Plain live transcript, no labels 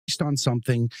based on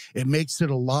something, it makes it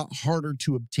a lot harder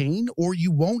to obtain, or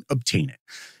you won't obtain it.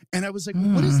 And I was like,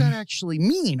 what does that actually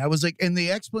mean? I was like, and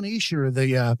the explanation, or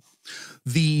the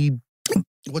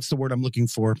what's the word I'm looking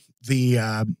for?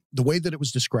 The way that it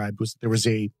was described was there was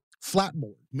a flat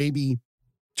board, maybe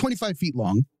 25 feet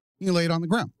long. You lay it on the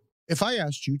ground. If I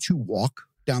asked you to walk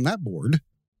down that board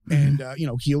and,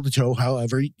 heel to toe,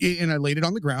 however, and I laid it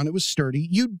on the ground, it was sturdy,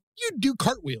 you'd do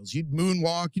cartwheels, you'd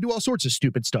moonwalk, you do all sorts of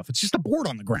stupid stuff. It's just a board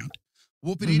on the ground.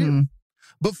 Whoopity-doo.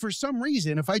 But for some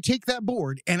reason, if I take that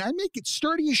board and I make it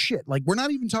sturdy as shit, like we're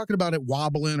not even talking about it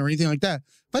wobbling or anything like that.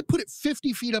 If I put it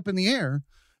 50 feet up in the air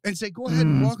and say, go ahead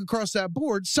and walk across that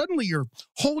board, suddenly you're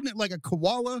holding it like a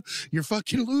koala. You're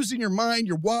fucking losing your mind.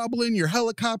 You're wobbling, you're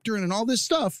helicoptering and all this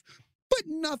stuff. But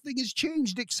nothing has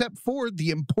changed except for the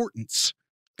importance.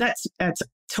 That's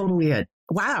totally it.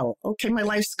 Wow. Okay, my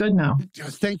life's good now.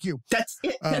 Thank you. That's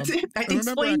it. That's it. That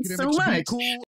explains so much. Cool.